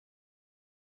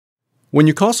When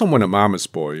you call someone a mama's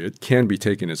boy, it can be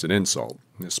taken as an insult,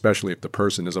 especially if the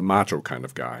person is a macho kind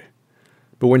of guy.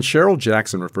 But when Cheryl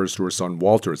Jackson refers to her son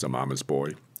Walter as a mama's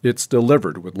boy, it's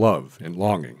delivered with love and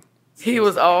longing. He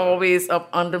was always up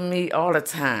under me all the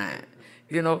time.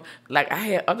 Like I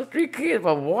had other 3 kids,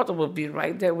 but Walter would be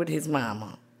right there with his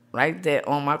mama, right there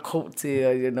on my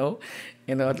coattail,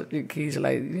 And the other 3 kids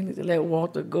like, you need to let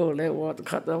Walter go, let Walter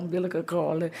cut the umbilical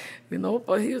cord,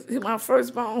 But he's my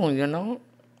firstborn,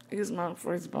 He's my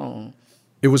firstborn.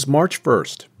 It was March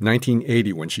 1st,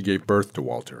 1980, when she gave birth to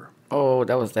Walter. Oh,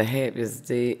 that was the happiest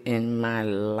day in my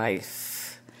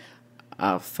life.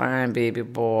 A fine baby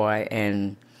boy,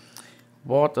 and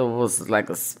Walter was like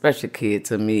a special kid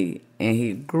to me, and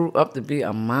he grew up to be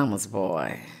a mama's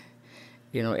boy.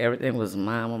 Everything was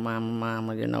mama,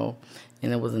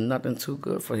 and it was nothing too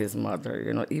good for his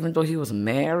mother. Even though he was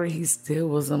married, he still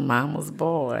was a mama's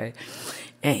boy.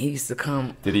 And he used to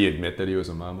come. Did he admit that he was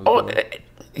a mama's boy?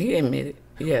 He admitted,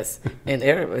 yes. And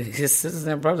everybody, his sisters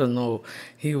and brothers know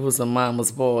he was a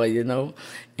mama's boy, And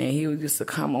he used to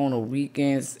come on the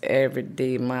weekends every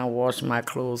day, wash my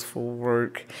clothes for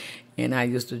work. And I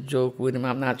used to joke with him,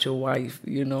 I'm not your wife,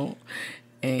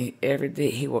 And every day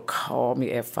he would call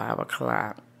me at 5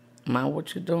 o'clock. Ma,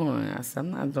 what you doing? I said,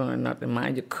 I'm not doing nothing. Ma,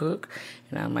 you cook?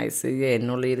 And I might say, yeah,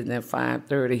 no later than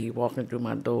 5:30, he walking through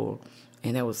my door.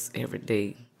 And that was every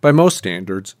day. By most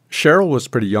standards, Cheryl was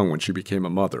pretty young when she became a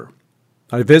mother.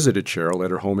 I visited Cheryl at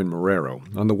her home in Marrero,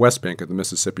 on the west bank of the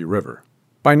Mississippi River.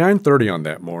 By 9:30 on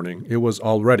that morning, it was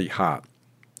already hot.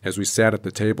 As we sat at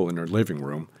the table in her living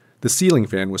room, the ceiling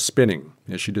fan was spinning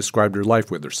as she described her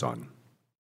life with her son.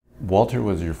 Walter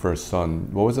was your first son.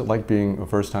 What was it like being a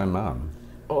first-time mom?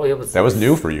 Oh, it was. That was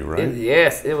new for you, right?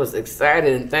 Yes, it was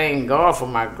exciting. Thank God for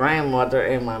my grandmother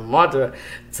and my mother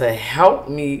to help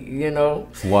me,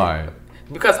 Why?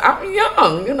 Because I'm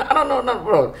young, I don't know nothing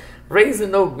about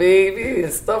raising no baby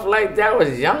and stuff like that. I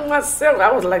was young myself.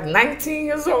 I was like 19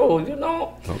 years old,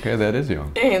 Okay, that is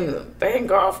young. And thank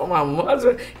God for my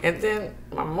mother. And then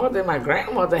my mother and my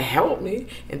grandmother helped me.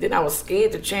 And then I was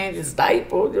scared to change his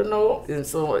diaper, And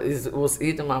so it was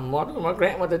either my mother or my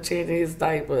grandmother changing his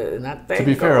diaper. And I thank To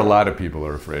be God. fair, a lot of people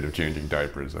are afraid of changing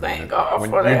diapers. Thank God when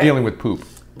for that. You're dealing with poop.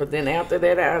 But then after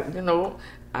that,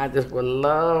 I just would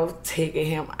love taking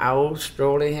him out,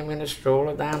 strolling him in the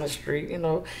stroller down the street,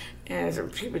 And so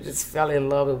people just fell in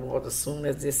love with Walter as soon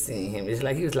as they seen him. It's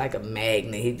like he was like a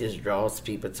magnet. He just draws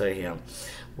people to him.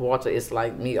 Walter is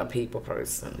like me, a people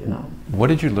person, What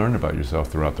did you learn about yourself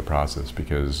throughout the process?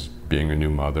 Because being a new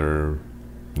mother,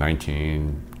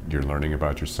 19, you're learning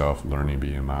about yourself, learning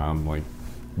being a mom. Like,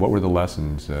 what were the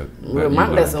lessons that you learned? My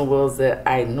lesson was that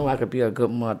I knew I could be a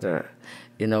good mother.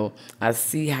 I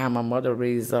see how my mother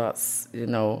raised us,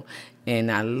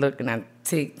 and I look and I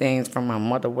take things from my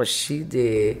mother, what she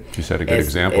did. She set a good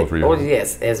example for you. Oh,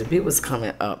 yes, as we was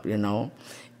coming up,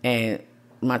 And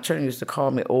my children used to call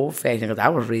me old-fashioned because I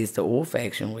was raised the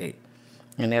old-fashioned way.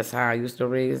 And that's how I used to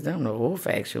raise them, the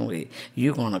old-fashioned way.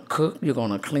 You're going to cook, you're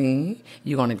going to clean,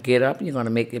 you're going to get up, you're going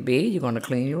to make your bed, you're going to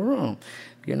clean your room.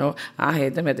 I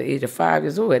had them at the age of 5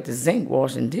 years old at the zinc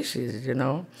washing dishes,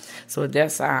 So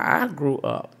that's how I grew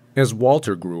up. As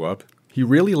Walter grew up, he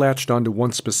really latched onto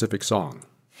one specific song.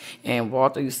 And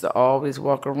Walter used to always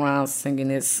walk around singing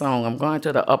this song, I'm going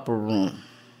to the upper room.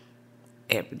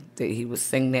 Every day he would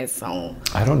sing that song.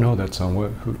 I don't know that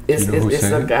song. It's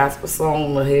a gospel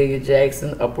song, Cheryl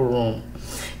Jackson, Upper Room.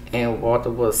 And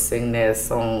Walter would sing that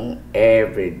song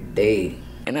every day.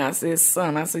 And I said,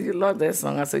 son, you love that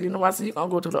song. I said, you're going to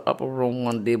go to the upper room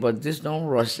one day, but just don't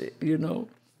rush it,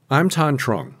 I'm Tan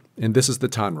Trung, and this is the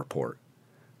Tan Report.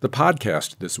 The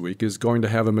podcast this week is going to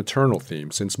have a maternal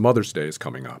theme since Mother's Day is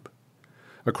coming up.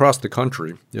 Across the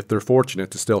country, if they're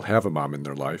fortunate to still have a mom in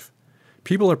their life,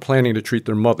 people are planning to treat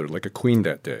their mother like a queen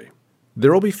that day.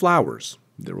 There will be flowers.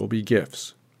 There will be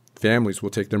gifts. Families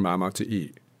will take their mom out to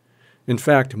eat. In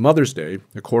fact, Mother's Day,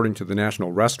 according to the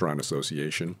National Restaurant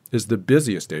Association, is the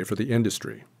busiest day for the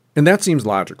industry. And that seems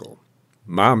logical.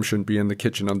 Mom shouldn't be in the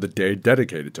kitchen on the day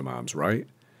dedicated to moms, right?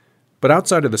 But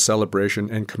outside of the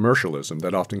celebration and commercialism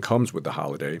that often comes with the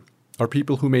holiday are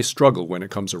people who may struggle when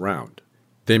it comes around.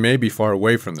 They may be far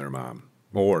away from their mom,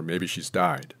 or maybe she's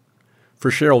died. For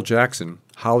Cheryl Jackson,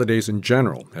 holidays in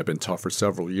general have been tough for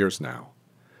several years now.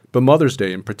 But Mother's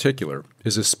Day in particular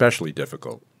is especially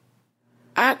difficult.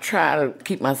 I try to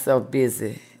keep myself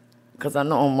busy because I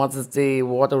know on Mother's Day,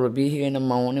 Walter will be here in the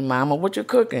morning. Mama, what you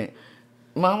cooking?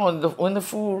 Mama, when the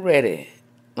food ready?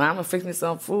 Mama, fix me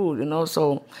some food,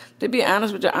 So to be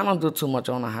honest with you, I don't do too much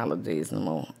on the holidays no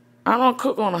more. I don't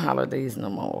cook on the holidays no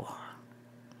more.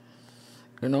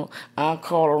 I'll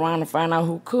call around and find out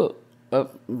who cooked.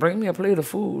 bring me a plate of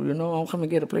food, you know, I'm coming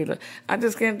to get a plate of... I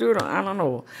just can't do it. I don't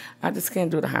know. I just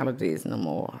can't do the holidays no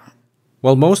more.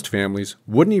 While most families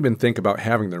wouldn't even think about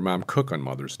having their mom cook on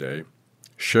Mother's Day,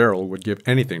 Cheryl would give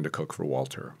anything to cook for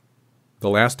Walter. The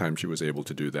last time she was able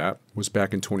to do that was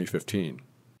back in 2015.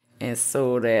 And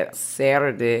so that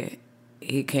Saturday,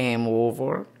 he came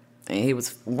over, and he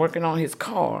was working on his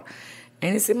car.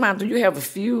 And he said, Mom, do you have a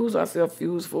fuse? I said, a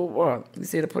fuse for what? He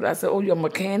said, I said, oh, you're a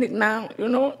mechanic now, you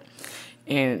know?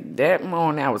 And that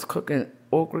morning, I was cooking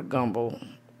okra gumbo.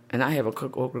 And I haven't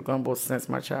cooked okra gumbo since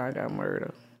my child got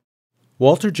murdered.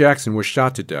 Walter Jackson was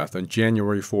shot to death on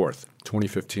January 4th,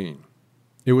 2015.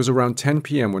 It was around 10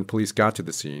 p.m. when police got to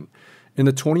the scene in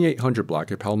the 2800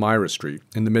 block of Palmyra Street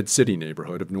in the Mid-City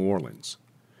neighborhood of New Orleans.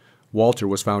 Walter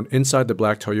was found inside the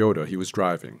black Toyota he was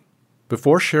driving.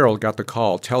 Before Cheryl got the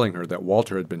call telling her that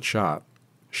Walter had been shot,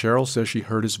 Cheryl says she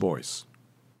heard his voice.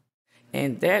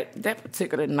 And that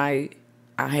particular night,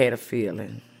 I had a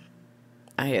feeling.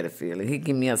 He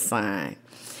gave me a sign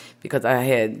because I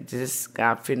had just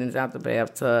got finished out the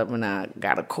bathtub and I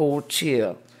got a cold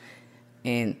chill.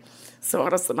 And so all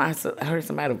of a sudden I heard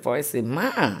somebody's voice say,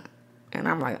 Mom. And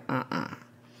I'm like,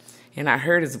 And I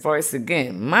heard his voice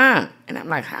again, Mom. And I'm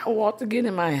like, how Walter get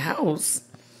in my house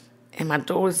and my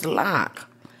door is locked?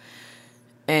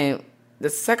 And the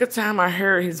second time I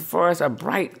heard his voice, a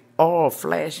bright orb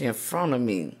flashed in front of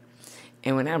me.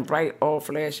 And when that bright orb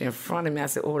flashed in front of me, I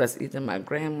said, oh, that's either my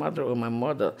grandmother or my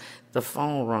mother. The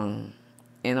phone rang.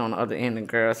 And on the other end, the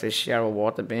girl said, Cheryl,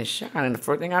 Walter been shot. And the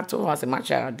first thing I told her, I said, my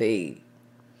child dead.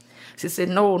 She said,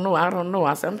 no, I don't know.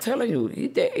 I said, I'm telling you, he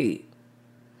dead.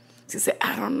 She said,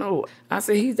 I don't know. I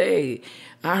said, he's dead.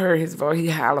 I heard his voice. He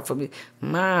hollered for me,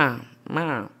 Mom,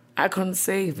 I couldn't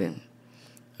save him.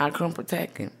 I couldn't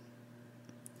protect him.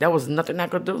 There was nothing I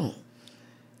could do.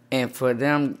 And for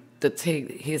them to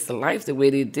take his life the way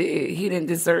they did, he didn't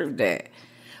deserve that.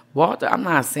 Walter, I'm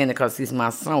not saying it because he's my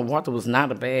son. Walter was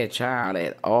not a bad child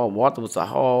at all. Walter was a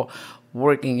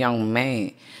hard-working young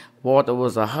man. Walter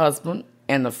was a husband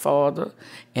and a father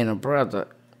and a brother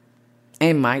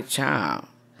and my child.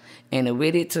 And the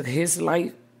way they took his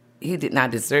life, he did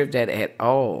not deserve that at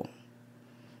all.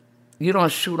 You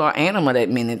don't shoot an animal that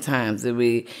many times the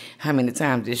way how many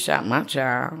times they shot my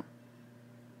child.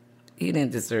 He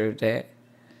didn't deserve that.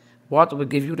 Walter would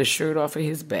give you the shirt off of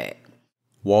his back.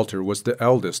 Walter was the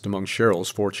eldest among Cheryl's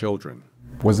 4 children.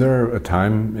 Was there a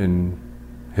time in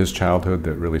his childhood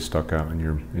that really stuck out in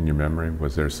your memory?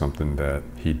 Was there something that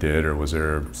he did, or was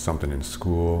there something in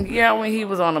school? Yeah, when he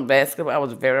was on the basketball, I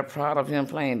was very proud of him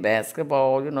playing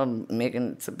basketball, you know,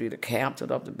 making to be the captain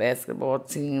of the basketball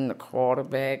team, the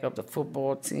quarterback of the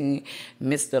football team,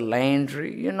 Mr.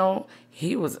 Landry, you know.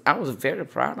 I was very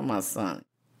proud of my son.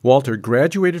 Walter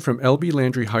graduated from L.B.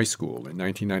 Landry High School in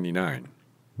 1999.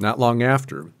 Not long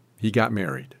after, he got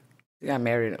married. He got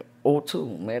married in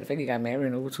 02. Matter of fact, he got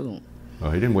married in 02. Well,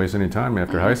 he didn't waste any time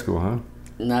after high school, huh?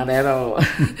 Not at all.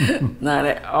 Not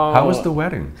at all. How was the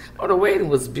wedding? Oh, the wedding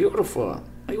was beautiful.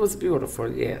 It was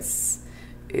beautiful, yes.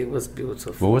 It was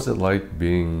beautiful. What was it like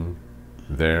being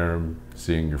there,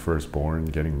 seeing your firstborn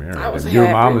getting married? I was and happy.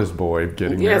 Your mama's boy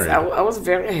getting married. Yes, I was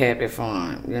very happy for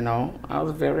him, you know. I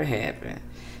was very happy.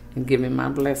 And give me my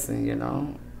blessing, you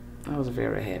know. I was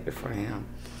very happy for him.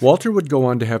 Walter would go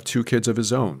on to have 2 kids of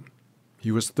his own.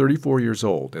 He was 34 years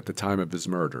old at the time of his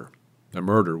murder, a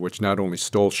murder which not only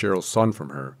stole Cheryl's son from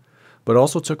her, but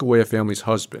also took away a family's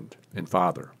husband and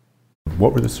father.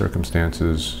 What were the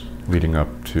circumstances leading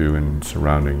up to and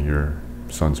surrounding your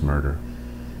son's murder?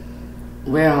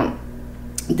 Well,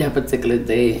 that particular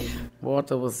day,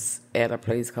 Walter was at a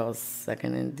place called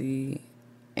Second and D,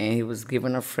 and he was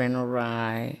giving a friend a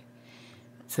ride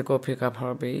to go pick up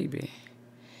her baby.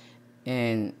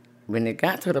 And when they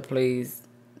got to the place,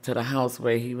 to the house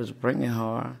where he was bringing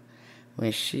her,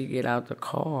 when she get out the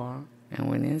car and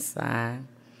went inside,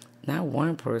 not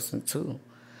one person, 2.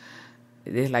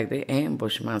 It's like they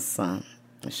ambushed my son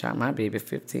and shot my baby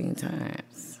 15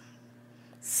 times,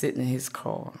 sitting in his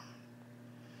car.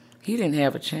 He didn't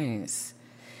have a chance.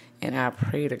 And I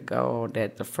pray to God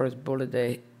that the first bullet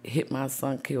that hit my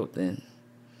son killed him,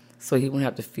 so he wouldn't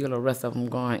have to feel the rest of them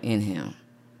going in him.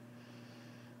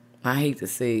 I hate to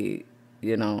say it,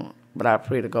 you know, but I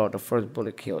pray to God the first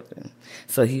bullet killed him,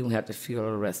 so he wouldn't have to feel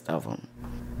the rest of them.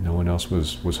 No one else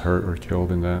was hurt or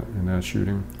killed in that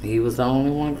shooting? He was the only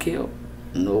one killed.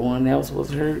 No one else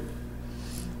was hurt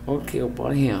or killed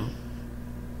but him.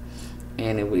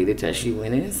 And they waited till she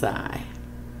went inside.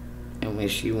 And when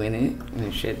she went in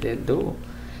and shut that door,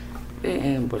 they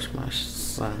ambushed my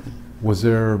son. Was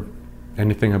there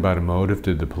Anything about a motive?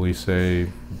 Did the police say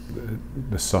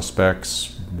the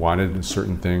suspects wanted a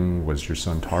certain thing? Was your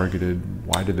son targeted?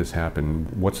 Why did this happen?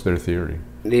 What's their theory?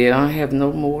 They don't have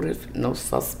no motive, no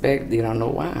suspect. They don't know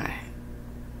why.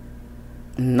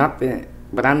 Nothing.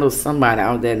 But I know somebody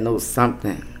out there knows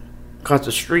something. Because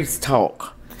the streets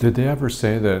talk. Did they ever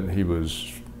say that he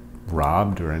was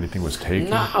robbed or anything was taken?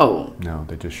 No. No,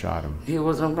 they just shot him. He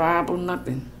wasn't robbed or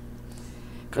nothing.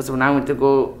 Because when I went to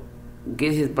go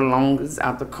get his belongings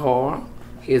out the car,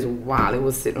 his wallet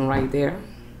was sitting right there.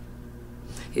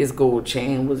 His gold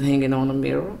chain was hanging on the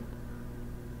mirror.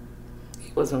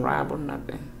 He wasn't robbed or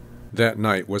nothing. That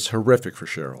night was horrific for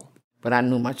Cheryl. But I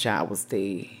knew my child was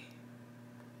dead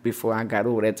before I got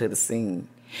over there to the scene.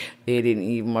 They didn't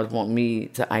even much want me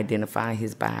to identify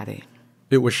his body.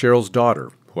 It was Cheryl's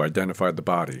daughter who identified the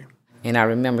body. And I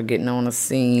remember getting on the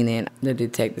scene, and the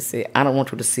detective said, I don't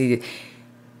want you to see it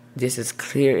just as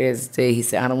clear as day. He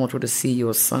said, I don't want you to see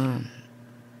your son.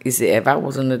 He said, if I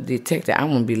wasn't a detective, I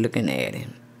wouldn't be looking at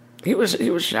him. He was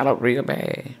shot up real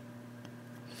bad.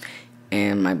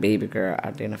 And my baby girl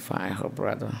identified her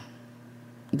brother.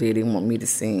 They didn't want me to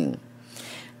see him.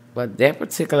 But that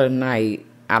particular night,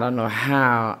 I don't know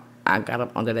how I got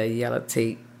up under that yellow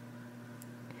tape.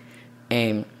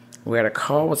 And where the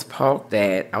car was parked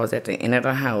at, I was at the end of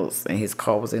the house, and his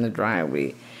car was in the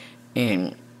driveway.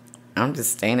 And I'm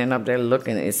just standing up there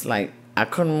looking. It's like I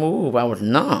couldn't move. I was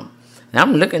numb. And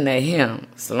I'm looking at him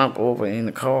slump over in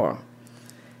the car.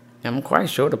 And I'm quite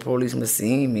sure the police must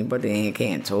seen me, but they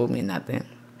can't told me nothing.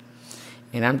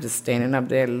 And I'm just standing up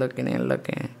there looking and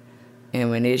looking. And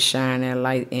when they shine that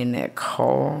light in that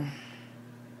car,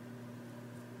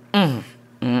 I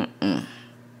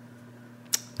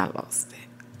lost it.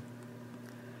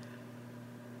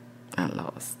 I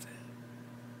lost it.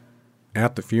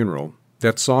 At the funeral,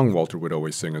 that song Walter would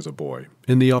always sing as a boy,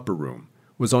 In the Upper Room,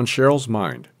 was on Cheryl's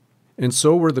mind, and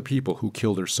so were the people who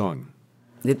killed her son.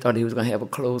 They thought he was going to have a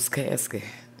closed casket,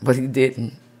 but he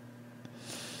didn't.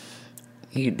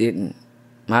 He didn't.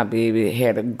 My baby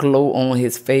had a glow on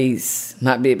his face.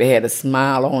 My baby had a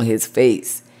smile on his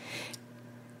face.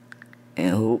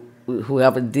 And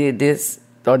whoever did this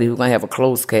thought he was going to have a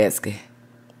closed casket.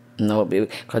 No, baby,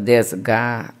 because there's a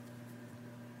God.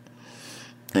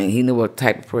 And he knew what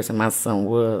type of person my son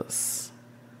was.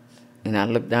 And I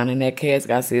looked down in that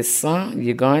casket. I said, son,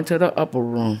 you're going to the upper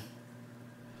room.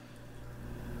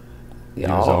 He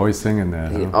was always singing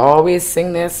that, He always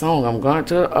sing that song. I'm going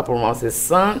to the upper room. I said,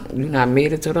 son, you not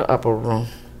made it to the upper room.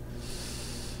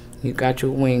 You got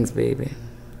your wings, baby.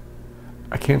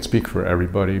 I can't speak for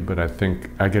everybody, but I think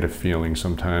I get a feeling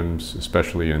sometimes,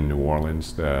 especially in New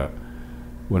Orleans, that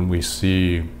when we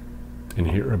see and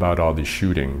hear about all these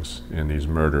shootings and these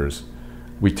murders,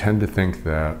 we tend to think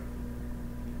that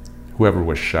whoever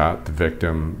was shot, the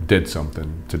victim, did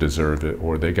something to deserve it,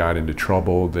 or they got into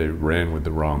trouble, they ran with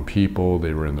the wrong people,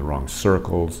 they were in the wrong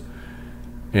circles.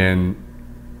 And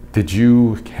did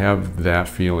you have that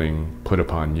feeling put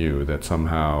upon you that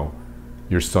somehow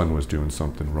your son was doing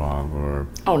something wrong? Or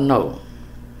Oh,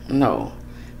 no,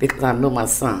 because I know my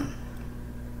son.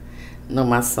 No,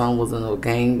 my son wasn't no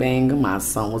gangbanger. My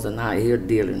son wasn't out here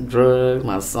dealing drugs.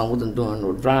 My son wasn't doing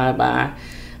no drive-by.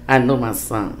 I know my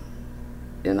son,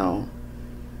 you know.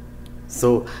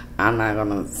 So I'm not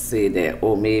going to say that,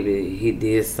 oh, maybe he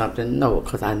did something. No,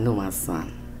 because I knew my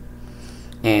son.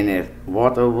 And if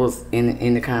Walter was in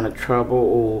any kind of trouble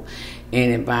or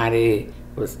anybody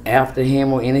was after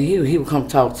him or anything, he would come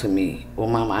talk to me. Well,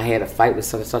 Mama, I had a fight with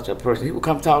such and such a person. He would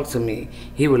come talk to me.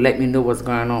 He would let me know what's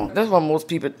going on. That's what most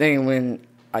people think when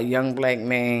a young black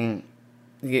man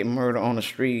get murdered on the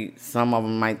street. Some of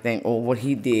them might think, oh, what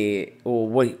he did or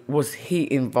what was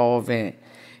he involved in.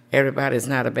 Everybody's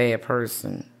not a bad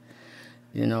person,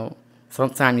 you know.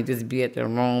 Sometimes you just be at the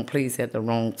wrong place at the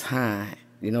wrong time,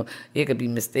 you know. It could be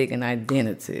mistaken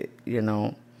identity, you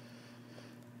know.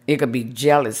 It could be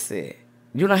jealousy.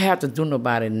 You don't have to do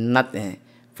nobody nothing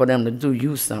for them to do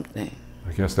you something.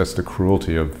 I guess that's the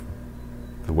cruelty of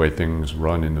the way things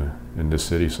run in the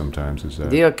city sometimes, is that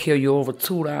they'll kill you over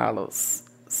 $2.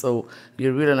 So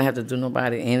you really don't have to do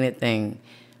nobody anything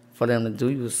for them to do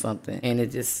you something. And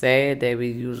it's just sad that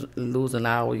we losing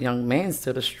our young men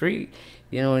to the street,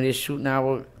 you know, and they're shooting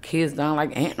our kids down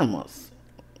like animals,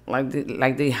 like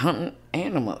they hunting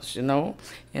animals, you know.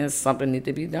 And something need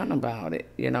to be done about it,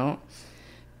 you know.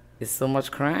 There's so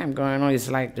much crime going on. It's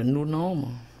like the new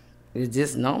normal. It's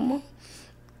just normal,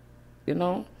 you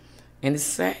know, and it's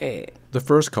sad. The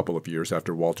first couple of years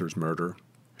after Walter's murder,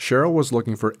 Cheryl was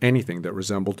looking for anything that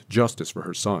resembled justice for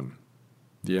her son.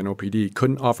 The NOPD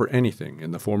couldn't offer anything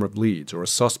in the form of leads or a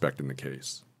suspect in the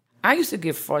case. I used to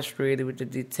get frustrated with the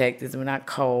detectives when I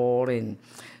called and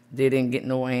they didn't get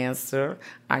no answer.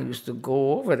 I used to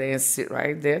go over there and sit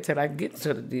right there till I get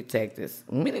to the detectives.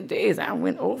 Many days I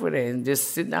went over there and just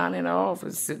sit down in the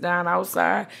office, sit down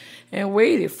outside and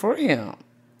waited for him,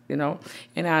 you know.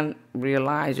 And I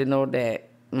realized, that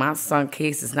my son's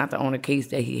case is not the only case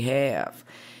that he have.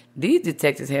 These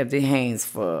detectives have their hands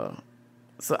full.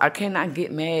 So I cannot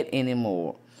get mad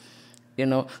anymore,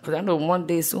 because I know one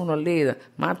day, sooner or later,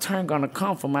 my turn going to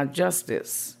come for my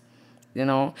justice,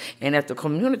 And if the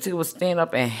community will stand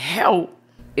up and help,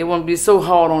 it won't be so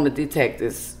hard on the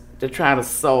detectives to try to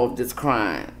solve this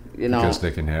crime, Because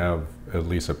they can have at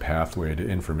least a pathway to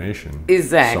information.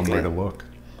 Exactly. Somewhere to look.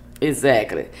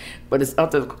 Exactly. But it's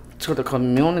up to the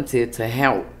community to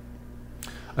help.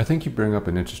 I think you bring up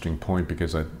an interesting point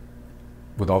because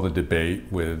with all the debate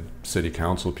with city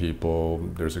council people,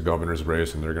 there's a governor's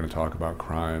race and they're going to talk about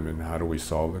crime and how do we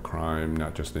solve the crime,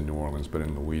 not just in New Orleans, but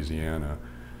in Louisiana.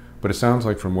 But it sounds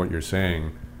like from what you're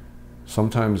saying,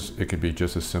 sometimes it could be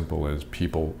just as simple as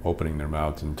people opening their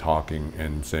mouths and talking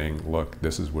and saying, look,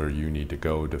 this is where you need to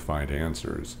go to find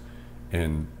answers.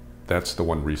 And that's the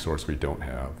one resource we don't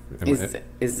have.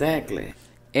 Exactly.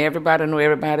 Everybody know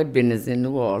everybody's business in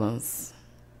New Orleans.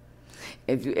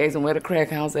 If you ask them where the crack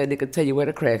house at, they could tell you where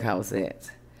the crack house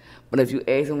at. But if you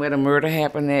ask them where the murder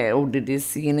happened at, did they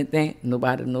see anything?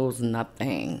 Nobody knows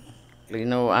nothing. I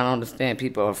don't understand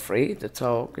people are afraid to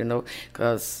talk,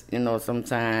 because,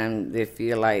 sometimes they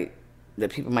feel like the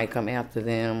people might come after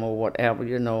them or whatever,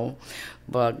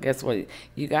 But guess what?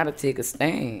 You got to take a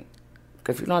stand.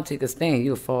 Because if you don't take a stand,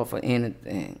 you'll fall for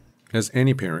anything. As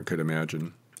any parent could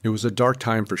imagine, it was a dark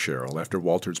time for Cheryl after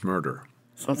Walter's murder.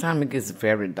 Sometimes it gets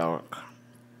very dark.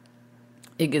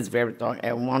 It gets very dark.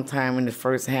 At one time when it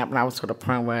first happened, I was to the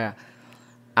point where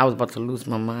I was about to lose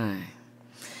my mind.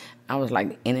 I was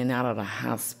like in and out of the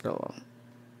hospital.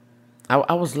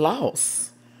 I was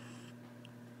lost.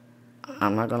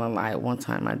 I'm not going to lie. One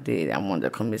time I did. I wanted to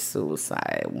commit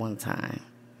suicide one time.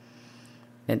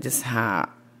 And just how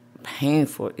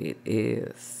painful it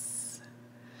is.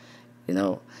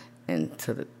 And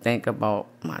to think about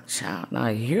my child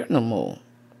not here no more.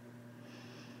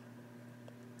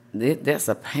 That's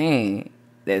a pain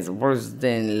that's worse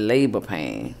than labor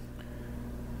pain.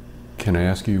 Can I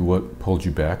ask you what pulled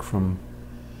you back from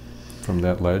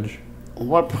that ledge?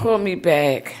 What pulled me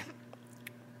back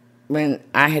when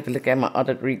I had to look at my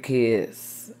other 3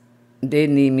 kids. They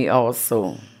need me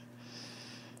also.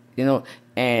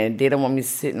 And they don't want me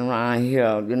sitting around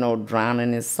here,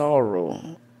 drowning in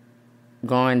sorrow,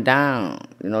 going down,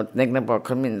 thinking about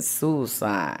committing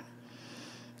suicide.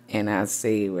 And I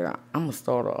say, well, I'm going to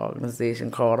start an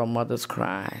organization called A Mother's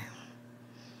Cry.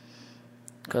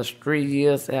 Because 3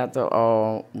 years after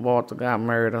Walter got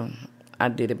murdered, I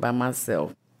did it by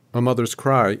myself. A Mother's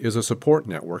Cry is a support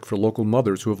network for local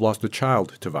mothers who have lost a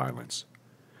child to violence.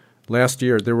 Last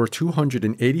year, there were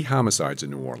 280 homicides in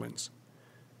New Orleans.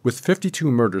 With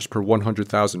 52 murders per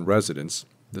 100,000 residents,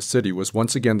 the city was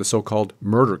once again the so-called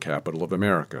murder capital of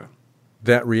America.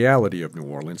 That reality of New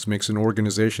Orleans makes an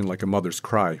organization like A Mother's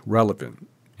Cry relevant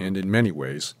and, in many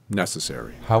ways,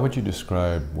 necessary. How would you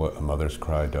describe what A Mother's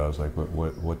Cry does? Like,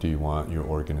 what do you want your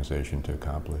organization to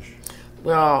accomplish?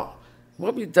 Well,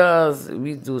 what we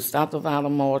do stop the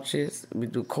violent marches, we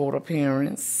do court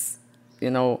appearance.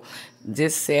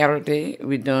 This Saturday,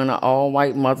 we're doing an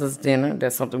all-white mother's dinner.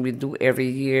 That's something we do every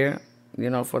year,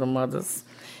 for the mothers.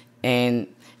 And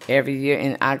every year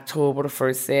in October, the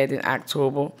first Saturday in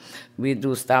October, we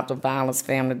do Stop the Violence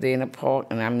Family Day in the park.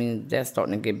 And that's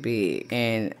starting to get big.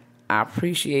 And I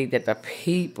appreciate that the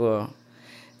people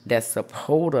that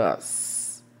support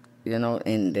us,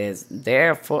 and that's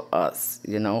there for us,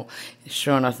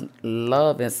 showing us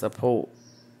love and support,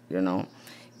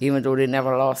 even though they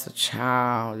never lost a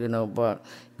child, but,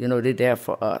 they're there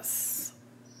for us.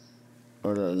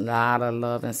 With a lot of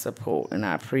love and support, and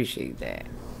I appreciate that.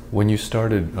 When you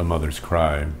started A Mother's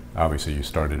Cry, obviously you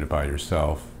started it by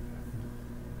yourself.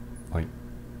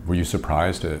 Were you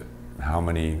surprised at how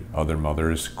many other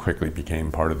mothers quickly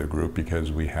became part of the group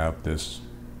because we have this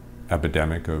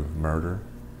epidemic of murder?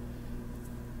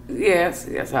 Yes,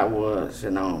 I was,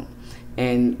 And,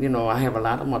 I have a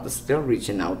lot of mothers still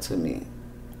reaching out to me.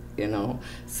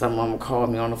 Some of them call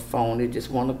me on the phone, they just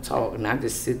want to talk, and I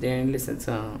just sit there and listen to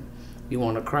them. You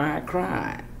want to cry?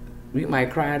 Cry. We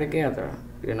might cry together,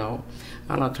 I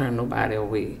don't turn nobody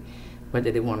away.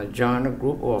 Whether they want to join a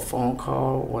group or a phone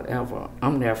call, whatever,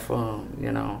 I'm there for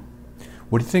them,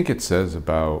 What do you think it says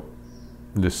about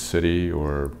this city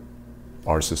or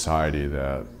our society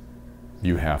that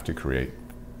you have to create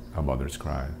A Mother's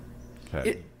Cry?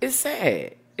 It's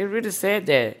sad. It really said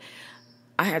that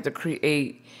I had to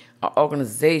create an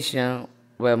organization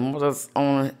where mothers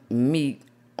only meet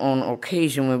on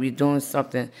occasion when we're doing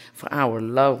something for our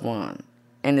loved one.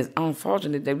 And it's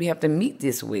unfortunate that we have to meet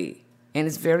this way. And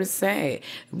it's very sad.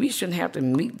 We shouldn't have to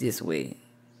meet this way.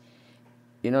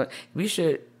 We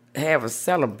should have a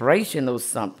celebration or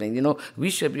something. We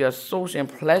should be a social and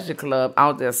pleasure club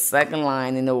out there, second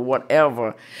line,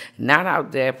 whatever. Not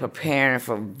out there preparing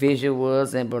for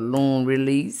visuals and balloon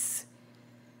release.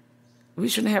 We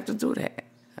shouldn't have to do that.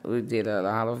 We did a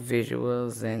lot of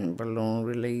visuals and balloon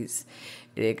release.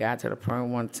 It got to the point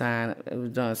one time, it was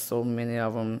done so many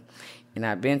of them, and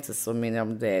I've been to so many of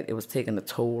them that it was taking a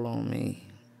toll on me.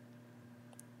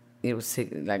 It was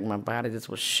taking, like my body just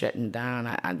was shutting down.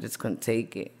 I just couldn't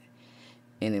take it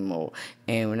anymore.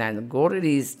 And when I go to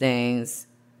these things,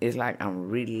 it's like I'm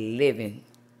reliving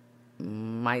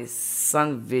my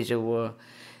son visual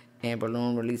and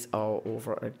balloon release all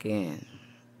over again.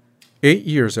 8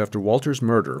 years after Walter's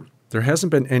murder, there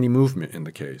hasn't been any movement in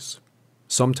the case.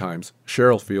 Sometimes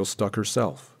Cheryl feels stuck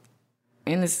herself.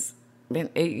 And it's been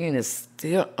 8 years, and it's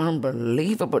still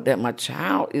unbelievable that my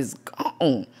child is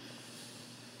gone.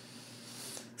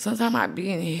 Sometimes I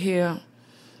be in here,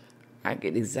 I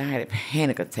get anxiety,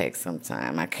 panic attacks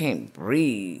sometimes. I can't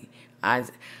breathe.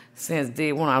 Since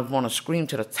day one, I want to scream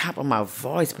to the top of my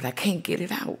voice, but I can't get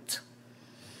it out.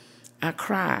 I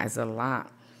cry a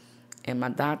lot. And my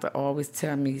doctor always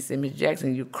tell me, he said, Miss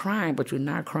Jackson, you're crying, but you're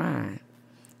not crying.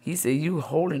 He said, you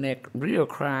holding that real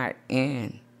cry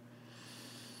in.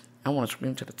 I want to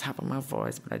scream to the top of my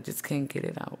voice, but I just can't get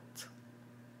it out.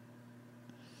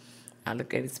 I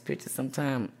look at his picture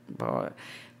sometimes, boy,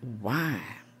 why?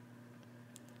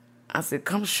 I said,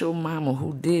 come show mama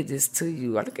who did this to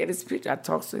you. I look at his picture, I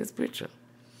talk to his picture.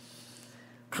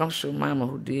 Come show mama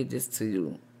who did this to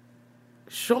you.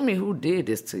 Show me who did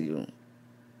this to you.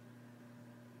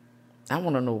 I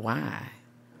want to know why.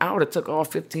 I would have took all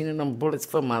 15 of them bullets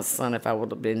for my son if I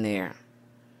would have been there.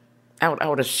 I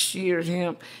would have sheared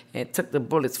him and took the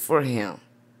bullets for him.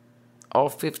 All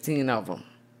 15 of them.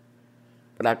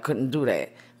 But I couldn't do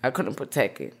that. I couldn't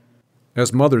protect it.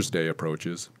 As Mother's Day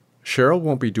approaches, Cheryl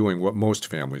won't be doing what most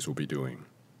families will be doing.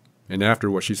 And after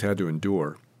what she's had to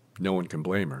endure, no one can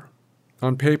blame her.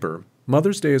 On paper,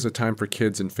 Mother's Day is a time for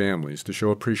kids and families to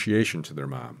show appreciation to their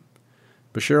mom.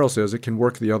 But Cheryl says it can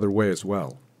work the other way as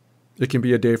well. It can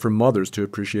be a day for mothers to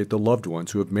appreciate the loved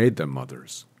ones who have made them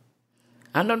mothers.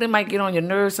 I know they might get on your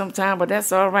nerves sometimes, but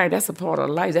that's all right. That's a part of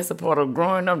life. That's a part of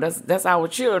growing up. That's our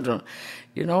children.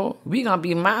 We going to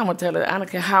be mama till I don't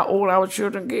care how old our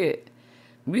children get.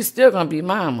 We still going to be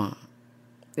mama,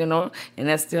 and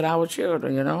that's still our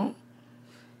children,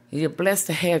 You're blessed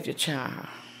to have your child.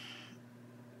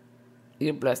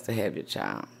 You're blessed to have your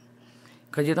child.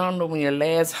 Because you don't know when your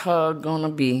last hug going to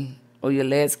be or your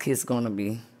last kiss going to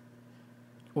be.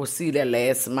 Or see that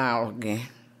last smile again.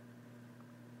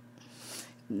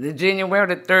 The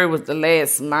January the 3rd was the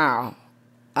last smile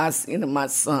I seen of my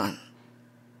son.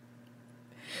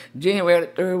 January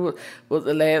the 3rd was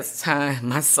the last time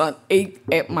my son ate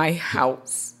at my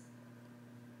house.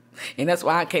 And that's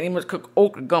why I can't even cook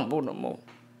okra gumbo no more.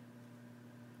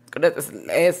 Because that's the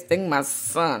last thing my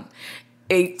son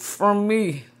ate from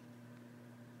me.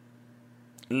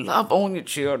 Love on your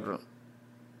children.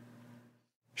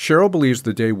 Cheryl believes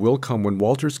the day will come when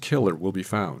Walter's killer will be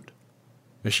found.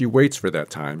 As she waits for that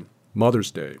time,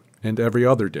 Mother's Day and every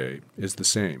other day is the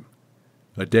same.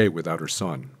 A day without her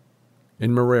son.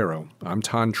 In Marrero, I'm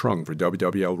Tan Trung for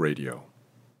WWL Radio.